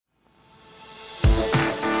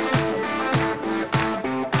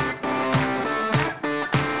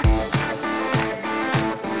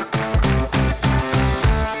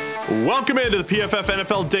Welcome into the PFF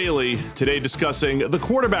NFL Daily. Today discussing the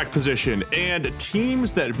quarterback position and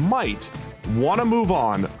teams that might want to move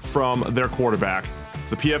on from their quarterback.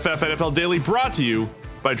 It's the PFF NFL Daily brought to you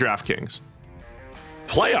by DraftKings.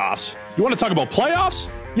 Playoffs? You want to talk about playoffs?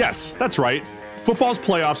 Yes, that's right. Football's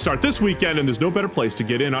playoffs start this weekend, and there's no better place to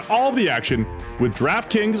get in on all of the action with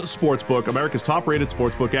DraftKings Sportsbook, America's top-rated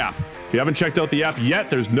sportsbook app. If you haven't checked out the app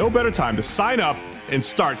yet, there's no better time to sign up and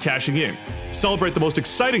start cashing in. To celebrate the most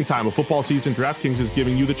exciting time of football season, DraftKings is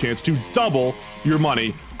giving you the chance to double your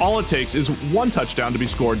money. All it takes is one touchdown to be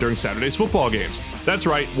scored during Saturday's football games. That's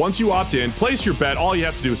right, once you opt in, place your bet, all you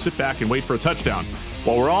have to do is sit back and wait for a touchdown.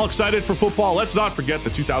 While we're all excited for football, let's not forget the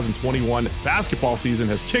 2021 basketball season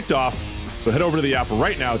has kicked off. So head over to the app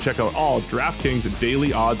right now, check out all of DraftKings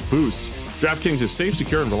daily odds boosts. DraftKings is safe,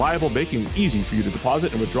 secure, and reliable, making it easy for you to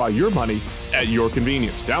deposit and withdraw your money at your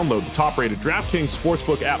convenience. Download the top-rated DraftKings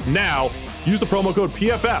Sportsbook app now. Use the promo code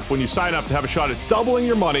PFF when you sign up to have a shot at doubling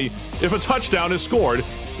your money if a touchdown is scored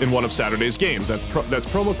in one of Saturday's games. That's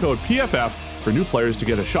promo code PFF for new players to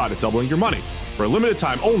get a shot at doubling your money. For a limited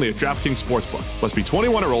time only at DraftKings Sportsbook. Must be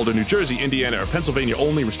 21 or older, New Jersey, Indiana, or Pennsylvania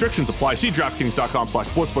only. Restrictions apply. See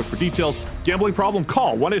DraftKings.com/sportsbook for details. Gambling problem?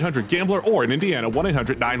 Call 1-800-GAMBLER or in Indiana,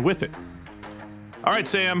 1-800-9-WITH-IT. All right,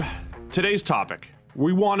 Sam, today's topic.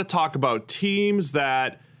 We want to talk about teams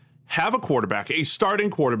that have a quarterback, a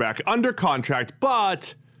starting quarterback under contract,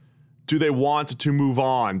 but do they want to move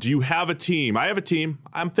on? Do you have a team? I have a team.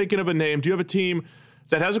 I'm thinking of a name. Do you have a team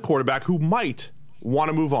that has a quarterback who might want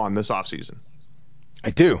to move on this offseason? I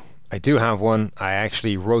do have one. I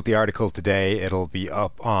actually wrote the article today. It'll be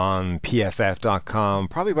up on pff.com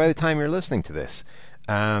probably by the time you're listening to this.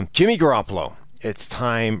 Jimmy Garoppolo. It's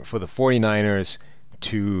time for the 49ers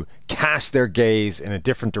to cast their gaze in a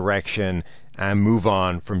different direction and move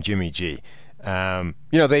on from Jimmy G.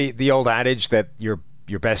 The old adage that your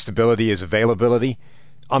best ability is availability.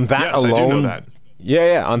 On that alone, I do know that.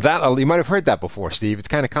 Yeah. On that, you might have heard that before, Steve. It's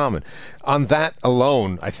kind of common. On that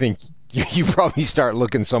alone, I think you probably start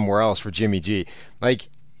looking somewhere else for Jimmy G. Like,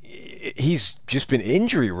 he's just been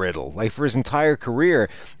injury riddled, like, for his entire career.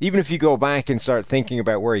 Even if you go back and start thinking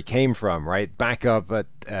about where he came from, right? Back up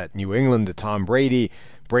at New England to Tom Brady.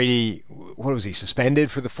 Brady, what was he,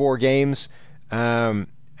 suspended for the 4 games? And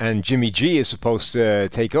Jimmy G is supposed to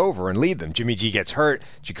take over and lead them. Jimmy G gets hurt.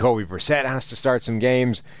 Jacoby Brissett has to start some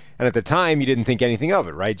games. And at the time, you didn't think anything of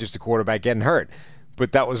it, right? Just a quarterback getting hurt.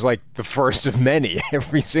 But that was like the first of many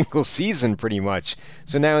every single season, pretty much.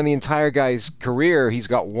 So now in the entire guy's career, he's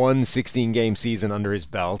got one 16-game season under his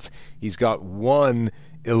belt. He's got one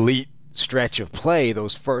elite stretch of play,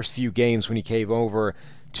 those first few games when he came over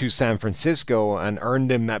to San Francisco and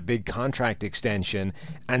earned him that big contract extension.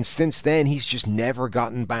 And since then, he's just never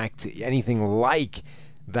gotten back to anything like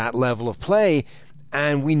that level of play.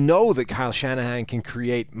 And we know that Kyle Shanahan can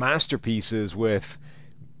create masterpieces with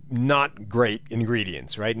not great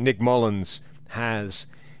ingredients, right? Nick Mullins has,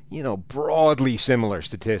 broadly similar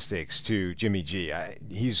statistics to Jimmy G.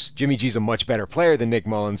 Jimmy G's a much better player than Nick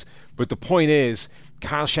Mullins, but the point is,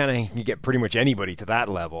 Kyle Shanahan can get pretty much anybody to that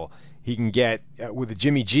level. He can get, with a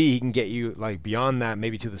Jimmy G, he can get you like beyond that,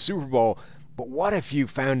 maybe to the Super Bowl. But what if you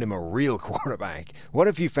found him a real quarterback? What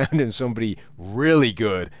if you found him somebody really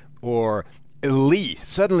good or elite?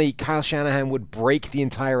 Suddenly, Kyle Shanahan would break the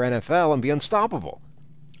entire NFL and be unstoppable.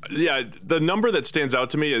 Yeah, the number that stands out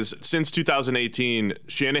to me is since 2018,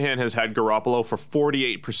 Shanahan has had Garoppolo for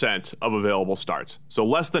 48% of available starts. So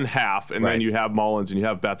less than half, and right. Then you have Mullins and you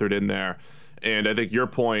have Beathard in there. And I think your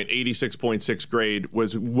point, 86.6 grade,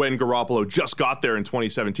 was when Garoppolo just got there in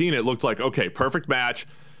 2017. It looked like, okay, perfect match.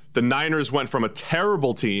 The Niners went from a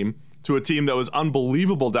terrible team to a team that was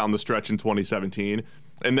unbelievable down the stretch in 2017.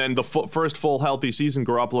 And then the first full healthy season,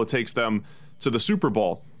 Garoppolo takes them to the Super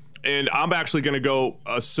Bowl. And I'm actually going to go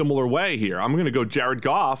a similar way here. I'm going to go Jared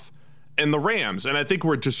Goff and the Rams. And I think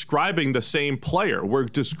we're describing the same player. We're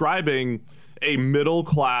describing a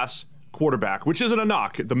middle-class quarterback, which isn't a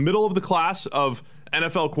knock. The middle of the class of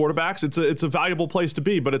NFL quarterbacks, it's a valuable place to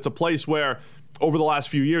be, but it's a place where over the last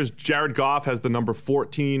few years, Jared Goff has the number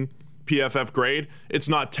 14 PFF grade. It's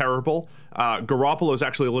not terrible. Garoppolo is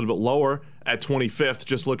actually a little bit lower at 25th,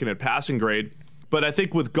 just looking at passing grade. But I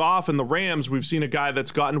think with Goff and the Rams, we've seen a guy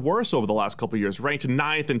that's gotten worse over the last couple of years. Ranked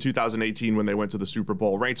 9th in 2018 when they went to the Super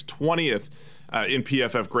Bowl. Ranked 20th in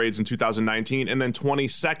PFF grades in 2019. And then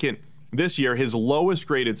 22nd this year, his lowest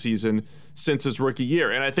graded season since his rookie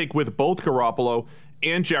year. And I think with both Garoppolo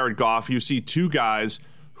and Jared Goff, you see two guys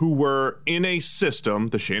who were in a system,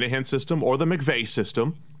 the Shanahan system or the McVay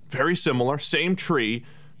system, very similar, same tree,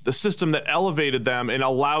 the system that elevated them and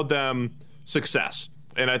allowed them success.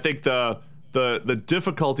 And I think the the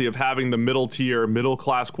difficulty of having the middle tier, middle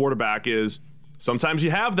class quarterback is sometimes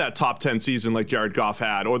you have that top 10 season like Jared Goff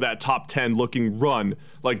had, or that top 10 looking run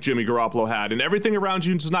like Jimmy Garoppolo had, and everything around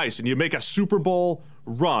you is nice, and you make a Super Bowl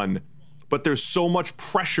run, but there's so much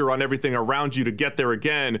pressure on everything around you to get there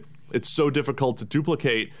again. It's so difficult to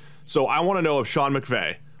duplicate. So I want to know if Sean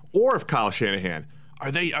McVay or if Kyle Shanahan,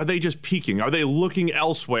 are they just peaking? Are they looking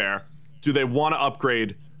elsewhere? Do they want to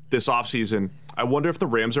upgrade this offseason? I wonder if the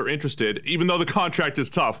Rams are interested, even though the contract is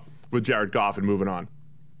tough with Jared Goff and moving on.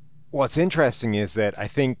 What's interesting is that I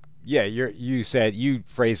think, you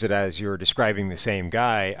phrased it as you're describing the same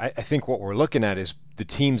guy. I think what we're looking at is the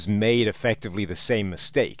teams made effectively the same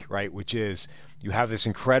mistake, right? Which is you have this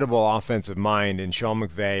incredible offensive mind in Sean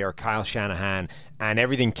McVay or Kyle Shanahan, and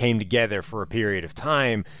everything came together for a period of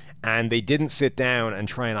time, and they didn't sit down and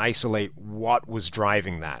try and isolate what was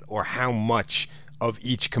driving that or how much of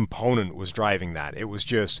each component was driving that. It was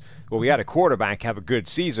just, well, we had a quarterback have a good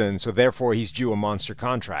season, so therefore he's due a monster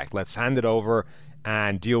contract. Let's hand it over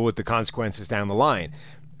and deal with the consequences down the line.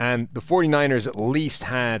 And the 49ers at least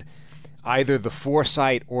had either the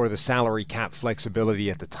foresight or the salary cap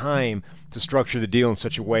flexibility at the time to structure the deal in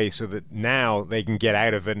such a way so that now they can get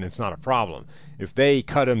out of it and it's not a problem. If they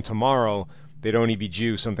cut him tomorrow, they'd only be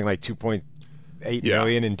due something like $2.8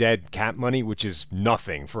 million in dead cap money, which is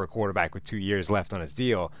nothing for a quarterback with 2 years left on his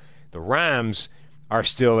deal. The Rams are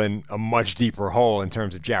still in a much deeper hole in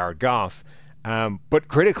terms of Jared Goff. But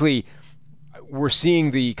critically, we're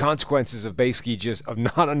seeing the consequences of basically just of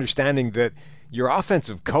not understanding that your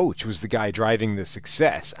offensive coach was the guy driving the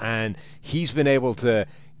success, and he's been able to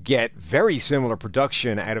get very similar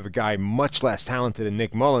production out of a guy much less talented than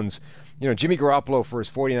Nick Mullins. You know, Jimmy Garoppolo for his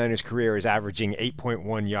 49ers career is averaging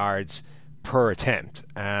 8.1 yards per attempt.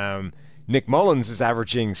 Nick Mullins is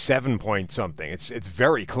averaging 7 point something. It's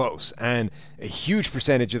very close, and a huge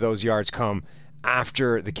percentage of those yards come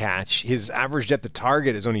after the catch. His average depth of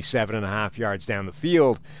target is only 7.5 yards down the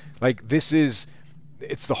field. Like,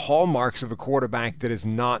 it's the hallmarks of a quarterback that is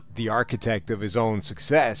not the architect of his own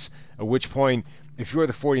success, at which point, if you're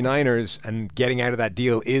the 49ers and getting out of that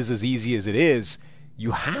deal is as easy as it is, you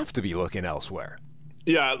have to be looking elsewhere.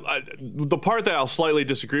 Yeah, the part that I'll slightly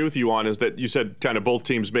disagree with you on is that you said kind of both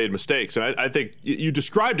teams made mistakes. And I think you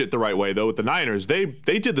described it the right way, though, with the Niners. They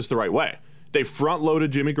did this the right way. They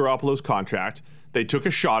front-loaded Jimmy Garoppolo's contract. They took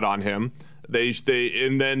a shot on him. They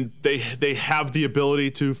have the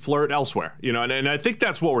ability to flirt elsewhere. You know, and I think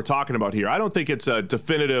that's what we're talking about here. I don't think it's a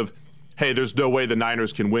definitive, hey, there's no way the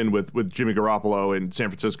Niners can win with Jimmy Garoppolo in San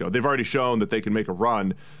Francisco. They've already shown that they can make a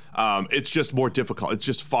run. It's just more difficult. It's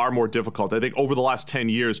just far more difficult. I think over the last 10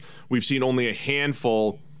 years, we've seen only a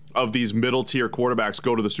handful of these middle-tier quarterbacks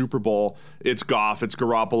go to the Super Bowl. It's Goff, it's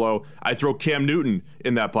Garoppolo. I throw Cam Newton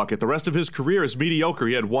in that bucket. The rest of his career is mediocre.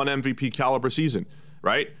 He had one MVP caliber season,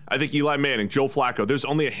 right? I think Eli Manning, Joe Flacco, there's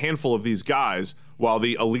only a handful of these guys, while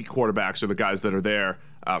the elite quarterbacks are the guys that are there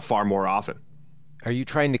far more often. Are you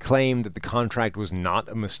trying to claim that the contract was not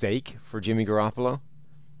a mistake for Jimmy Garoppolo?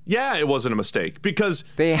 Yeah, it wasn't a mistake because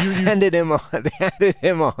they handed him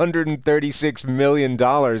 $136 million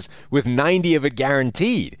with 90 of it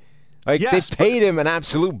guaranteed. Like, yes, they paid him an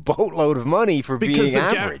absolute boatload of money for being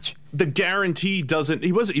average. The guarantee doesn't.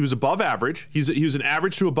 He was above average. He was an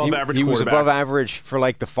average to above average. He was above average for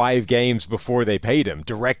like the 5 games before they paid him.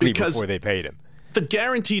 Before they paid him. The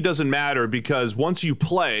guarantee doesn't matter because once you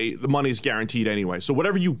play, the money's guaranteed anyway. So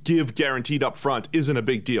whatever you give guaranteed up front isn't a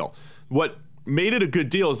big deal. What made it a good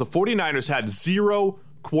deal is the 49ers had zero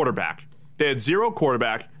quarterback. They had zero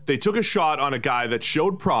quarterback. They took a shot on a guy that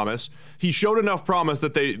showed promise. He showed enough promise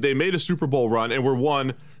that they made a Super Bowl run and were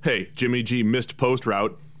one, hey, Jimmy G missed post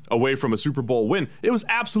route away from a Super Bowl win. It was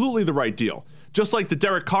absolutely the right deal. Just like the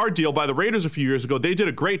Derek Carr deal by the Raiders a few years ago, they did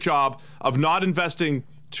a great job of not investing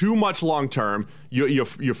too much long term. You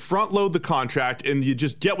front load the contract and you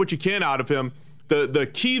just get what you can out of him. The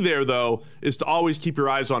key there, though, is to always keep your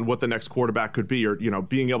eyes on what the next quarterback could be, or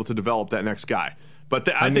being able to develop that next guy. But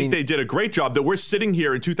I think they did a great job. That we're sitting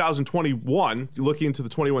here in 2021, looking into the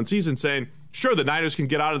 21 season, saying, sure, the Niners can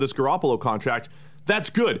get out of this Garoppolo contract. That's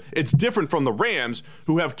good. It's different from the Rams,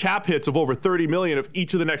 who have cap hits of over $30 million of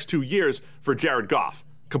each of the next 2 years for Jared Goff.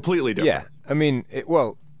 Completely different. Yeah, I mean,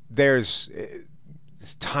 there's.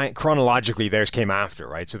 Chronologically, theirs came after,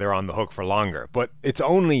 right? So they're on the hook for longer. But they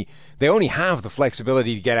only have the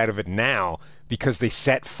flexibility to get out of it now because they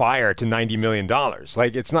set fire to $90 million.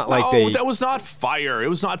 Like, it's not like they... that was not fire. It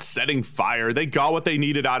was not setting fire. They got what they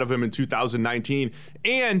needed out of him in 2019.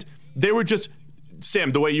 And they were just...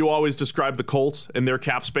 Sam, the way you always describe the Colts and their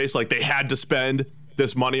cap space, like they had to spend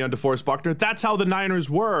this money on DeForest Buckner, that's how the Niners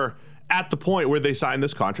were at the point where they signed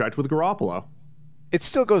this contract with Garoppolo. It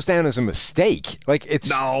still goes down as a mistake. Like,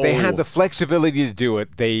 they had the flexibility to do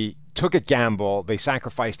it. They took a gamble. They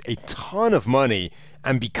sacrificed a ton of money.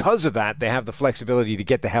 And because of that, they have the flexibility to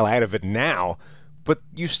get the hell out of it now. But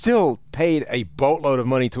you still paid a boatload of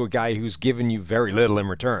money to a guy who's given you very little in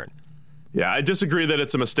return. Yeah, I disagree that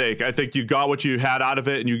it's a mistake. I think you got what you had out of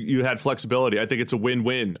it, and you had flexibility. I think it's a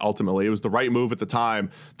win-win, ultimately. It was the right move at the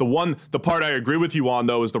time. The part I agree with you on,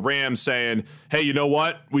 though, is the Rams saying, hey, you know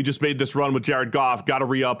what? We just made this run with Jared Goff. Got to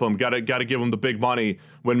re-up him. Got to give him the big money,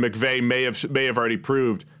 when McVay may have already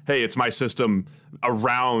proved, hey, it's my system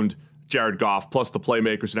around Jared Goff, plus the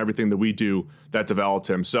playmakers and everything that we do that developed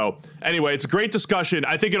him. So anyway, it's a great discussion.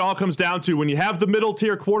 I think it all comes down to when you have the middle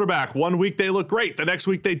tier quarterback, 1 week they look great, the next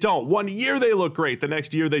week they don't. 1 year they look great, the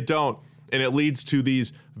next year they don't. And it leads to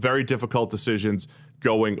these very difficult decisions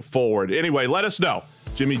going forward. Anyway, let us know.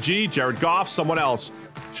 Jimmy G, Jared Goff, someone else.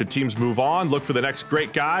 Should teams move on, look for the next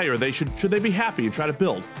great guy, or should they be happy and try to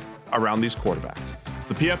build around these quarterbacks? It's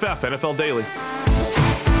the PFF NFL Daily.